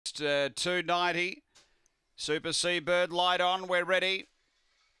290. Super Seabird, light on. We're ready.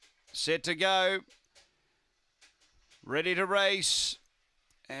 Set to go. Ready to race.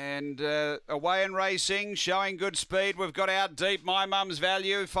 And away and racing, showing good speed. We've got out deep. My Mum's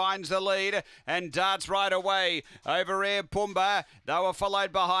Value finds the lead and darts right away over Air Pumba. They were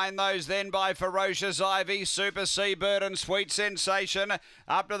followed behind those then by Ferocious Ivy, Super Seabird and Sweet Sensation.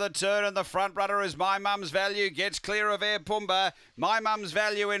 Up to the turn and the front runner is My Mum's Value. Gets clear of Air Pumba. My Mum's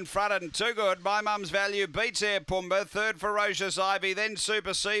Value in front and too good. My Mum's Value beats Air Pumba. Third Ferocious Ivy, then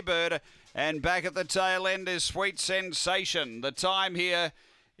Super Seabird. And back at the tail end is Sweet Sensation. The time here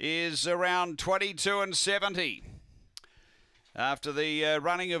is around 22:70. After the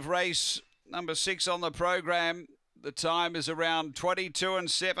running of race number 6 on the program, the time is around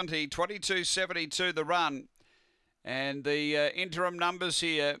 22:70, 22:72 the run. And the interim numbers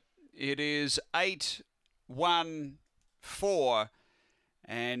here, it is 8, 1, 4.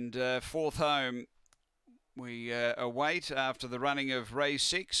 And fourth home we await after the running of race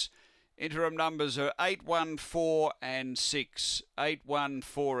 6. Interim numbers are 8, 1, 4 and 6. 8, 1,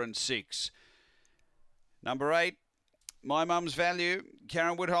 4 and 6. Number 8, My Mum's Value.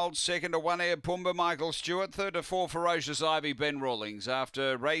 Karen Woodholt, second to 1 Air Pumba, Michael Stewart. Third to 4 Ferocious Ivy, Ben Rawlings.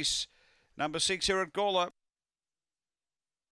 After race number 6 here at Gawler.